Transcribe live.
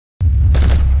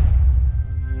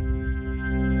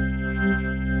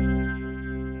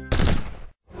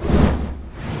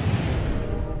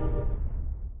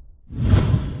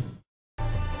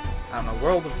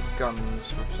World of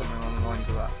Guns, or something along the lines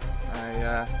of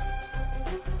that.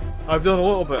 I've done a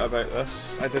little bit about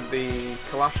this. I did the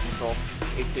Kalashnikov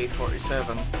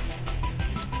AK47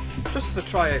 just as a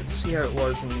tryout to see how it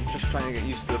was and just trying to get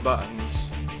used to the buttons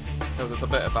because it's a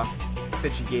bit of a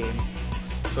fidgety game.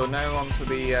 So now on to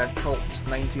the Colt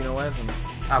 1911.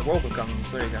 World of Guns,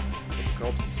 there you go, what it's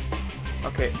called.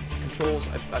 Okay, controls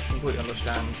I completely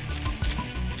understand.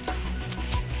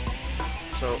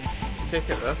 So, you take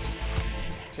out this,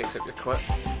 it takes up your clip,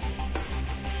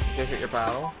 you take out your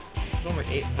barrel. There's only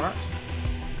 8 parts.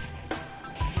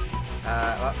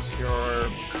 That's your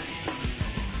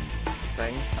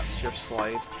thing, that's your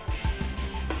slide.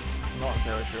 I'm not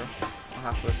entirely sure what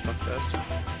half of this stuff does.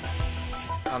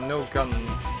 I'm no gun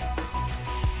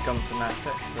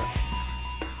fanatic, but...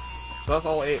 So that's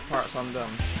all 8 parts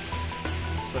undone.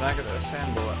 So now I've got to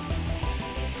assemble it.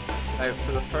 Now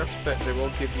for the first bit they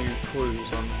will give you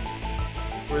clues on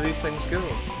where these things go.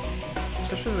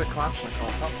 Especially the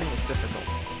Kalashnikov, that thing was difficult.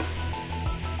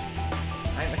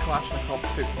 I think the Kalashnikov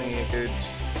took me a good...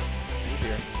 Oh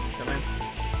dear, come in.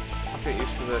 I'll get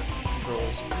used to the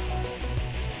controls.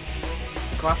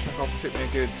 The Kalashnikov took me a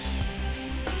good...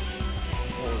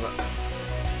 What was it?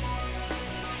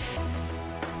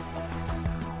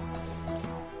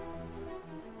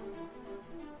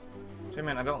 See, I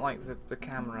mean, I don't like the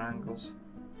camera angles.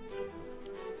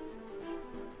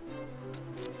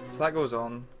 So that goes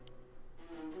on.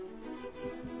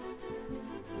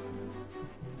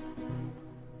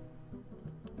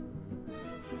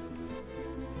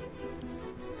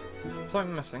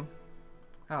 Something missing.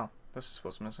 Oh, this is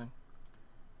what's missing.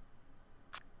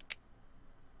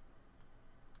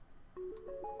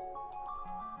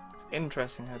 It's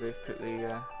interesting how they've put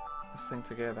the this thing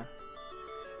together.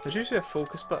 There's usually a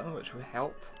focus button which would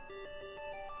help,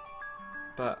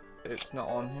 but it's not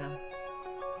on here.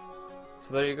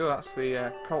 So there you go, that's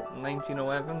the Colt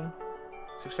 1911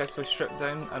 successfully stripped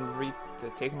down and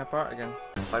taken apart again.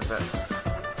 I bet. I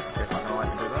guess I know I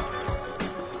can do that.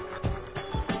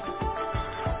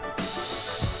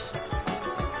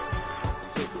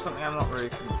 See, something I'm not really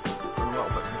I'm a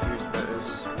little bit confused about is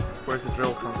where's the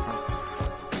drill come from?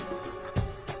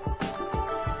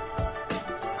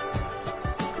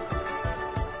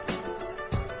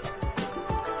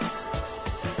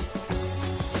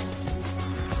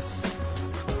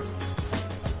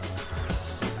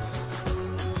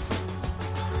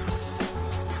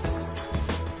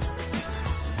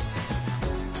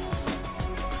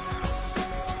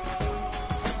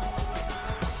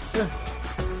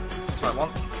 That's what I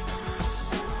want.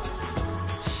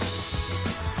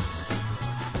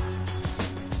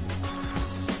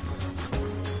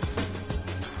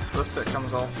 So this bit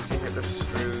comes off, you take out this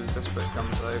screw, this bit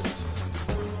comes out.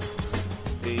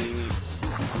 The...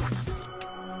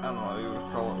 I don't know what you would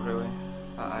call it really.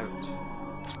 That out.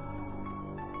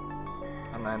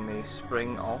 And then the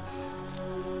spring off.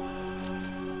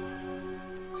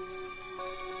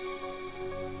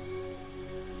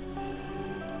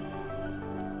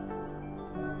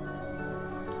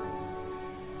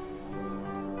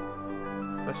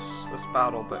 This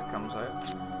barrel bit comes out. I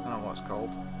don't know what it's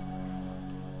called.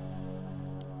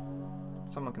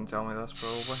 Someone can tell me this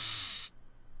probably.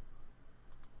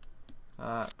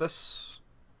 This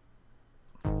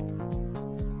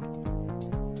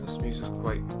music's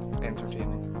quite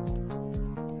entertaining.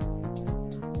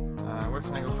 Where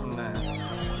can I go from there?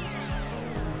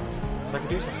 So I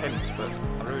could use a hint, but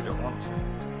I really don't want to.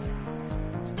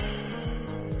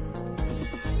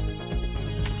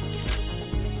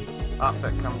 That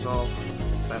bit comes off,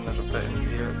 then there's a bit in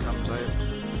here that comes out.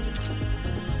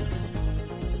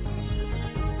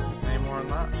 Any more on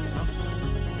that? No?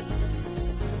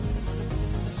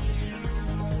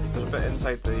 There's a bit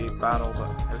inside the barrel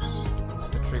that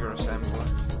houses the trigger assembly.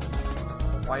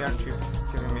 Why aren't you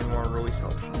giving me more release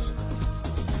options?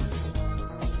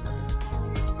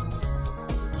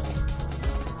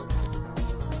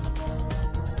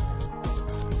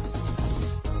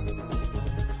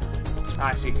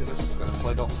 I see, because this is going to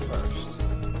slide off first.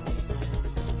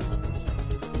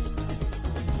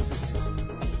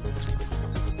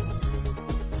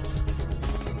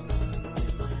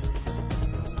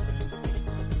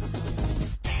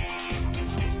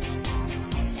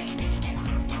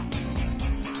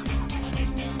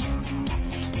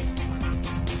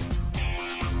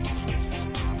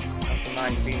 That's the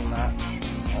magazine match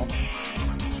off.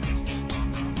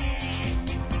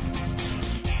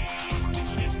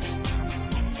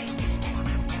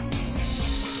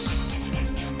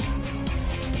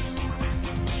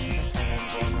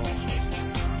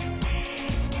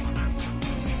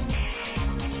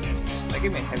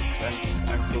 Give me a hint then,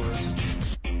 I'm close.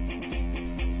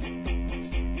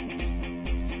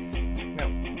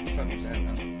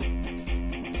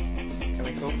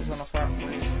 focus on a part,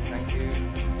 please? Thank you.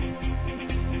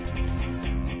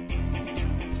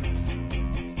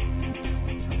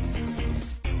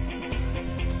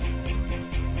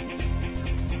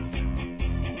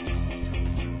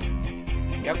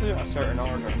 You have to do it in a certain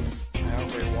order. I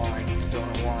don't know why. Don't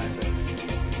know why, but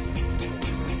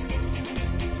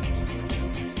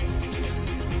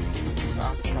that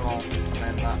has to come off, and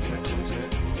then that bit comes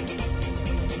out.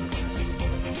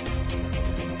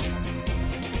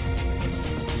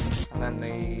 And then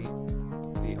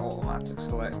the automatic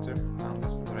selector, and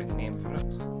that's the right name for it.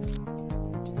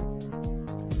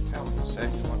 Tell me the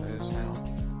second one is now.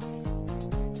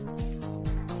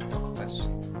 This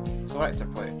selector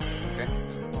plate. Okay.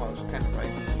 Oh, I was kind of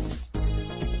right.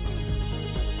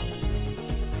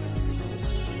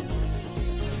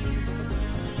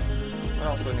 What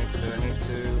else do I need to do? I need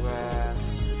to.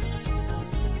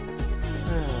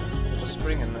 There's a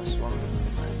spring in this one. I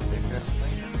have to take it out, I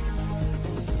think.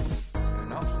 Maybe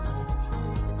not.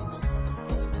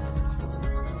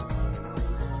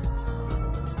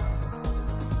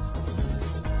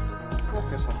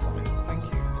 Focus on something. Thank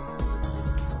you.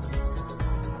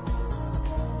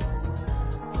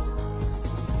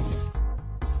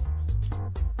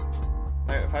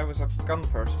 Now, if I was a gun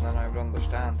person, then I would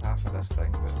understand half of this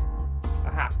thing, but.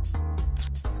 Aha!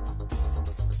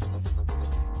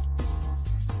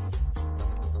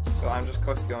 So I'm just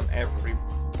clicking on every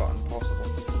button possible.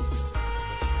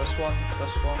 This one,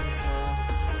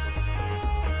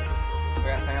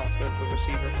 anything else that the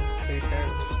receiver can take out?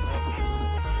 No.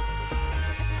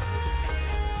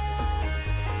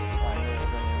 I know it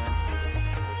anyway.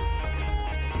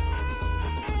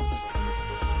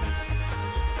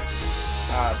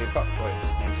 Ah, the butt plate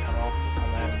needs to come off, and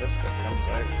then this bit comes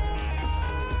out.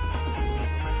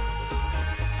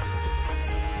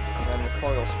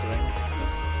 Coil spring.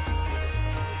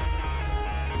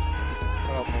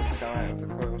 What else needs to come out of the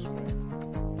coil spring?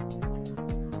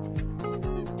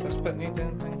 This bit needs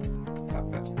anything? That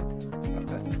bit. That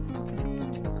bit.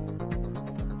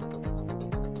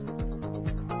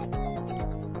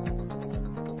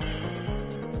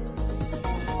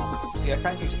 See, I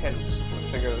can't use hints to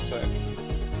figure this out.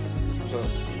 So,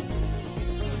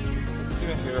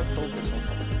 even if you're focused on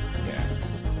something. Yeah.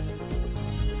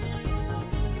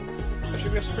 There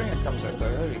should be a spring that comes out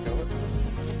though, there we go.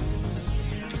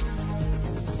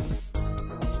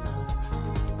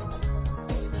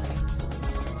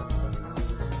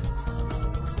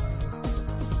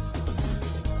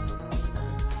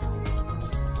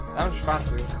 I'm just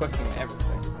frantically clicking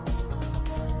everything.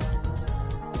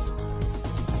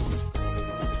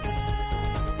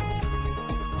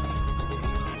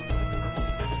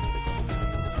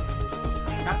 I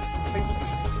can't think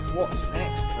what's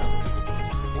next though.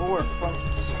 Lower front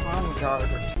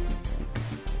handguard.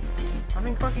 I've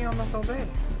been clicking on that all day.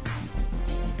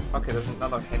 Okay, there's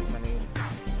another hint I need.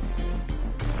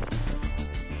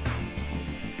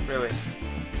 Really?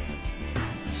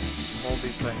 All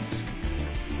these things.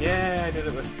 Yeah, I did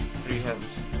it with 3 hints.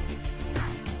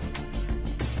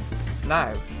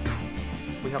 Now,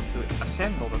 we have to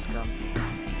assemble this gun.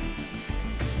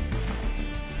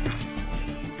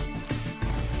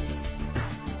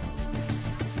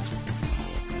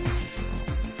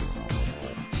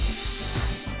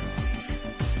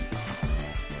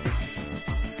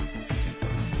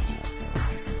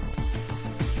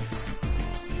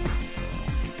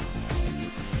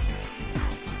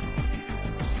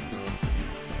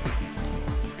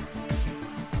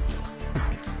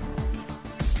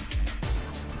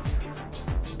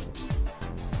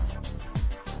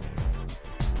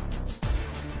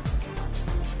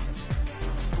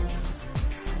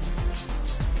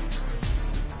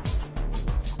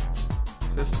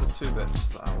 This is the 2 bits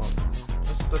that I want.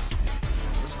 This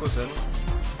goes in.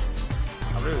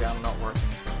 I really am not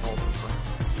working so all this way.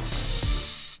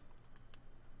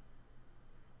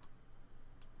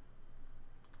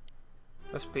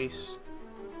 This piece.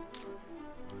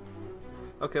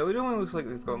 Okay, well, it only looks like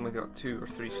they've only got 2 or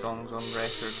 3 songs on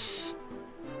record.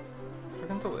 I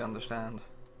can totally understand.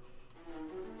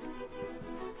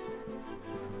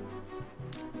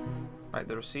 Right,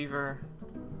 the receiver,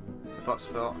 the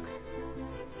buttstock.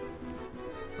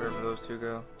 Wherever those 2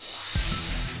 go.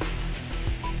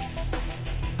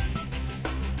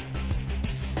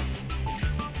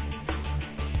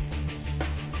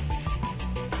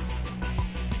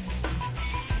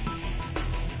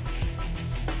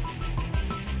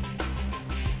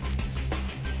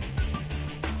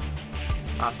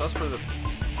 Ah, so that's where the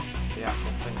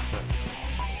actual thing sits.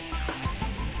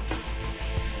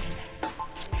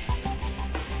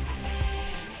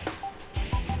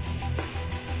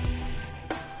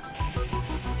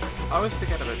 I always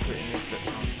forget about putting these bits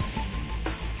on.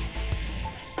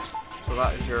 So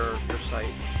that is your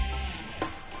sight.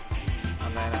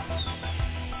 And then it's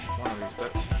one of these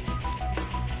bits.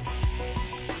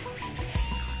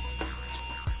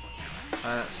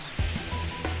 And it's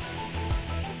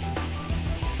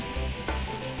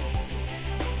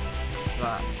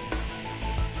that.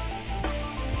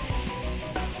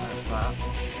 And it's that.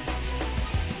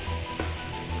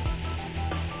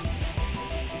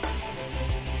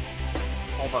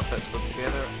 All that bits go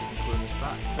together, including this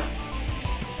back bit,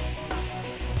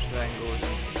 which then goes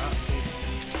into that piece.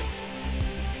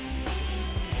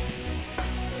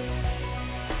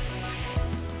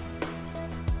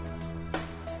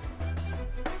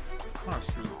 I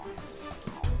see.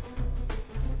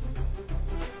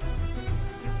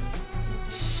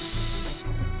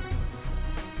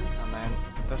 And then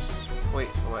this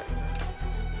plate selector.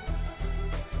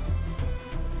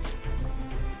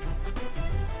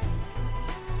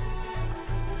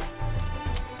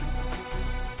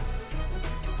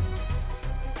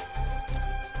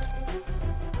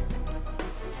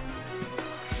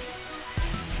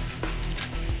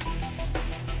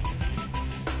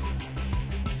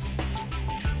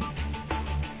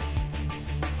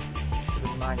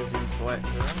 Magazine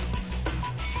selector.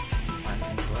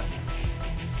 Magazine selector.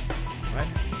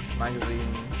 Right.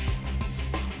 Magazine.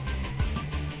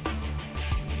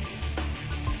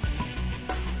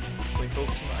 Can we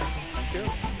focus on that item? Thank you.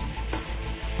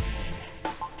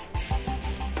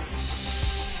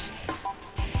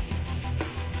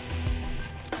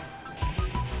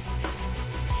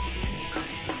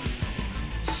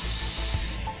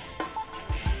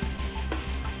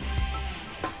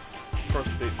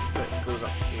 First that goes up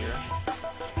here.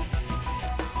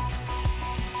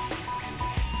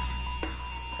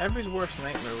 Everybody's worst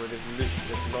nightmare where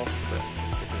they've lost a bit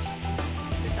because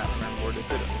they can't remember where they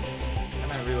put it.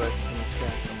 And I realise it's in the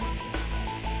sky somewhere.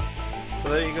 So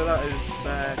there you go, that is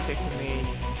taking me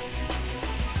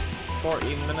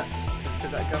 14 minutes to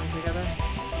put that gun together.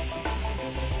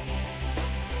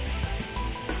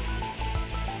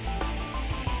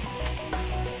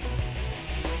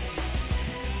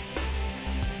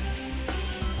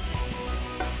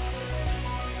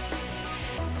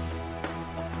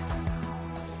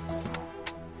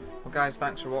 Well guys,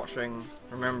 thanks for watching.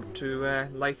 Remember to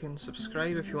like and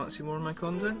subscribe if you want to see more of my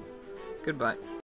content. Goodbye.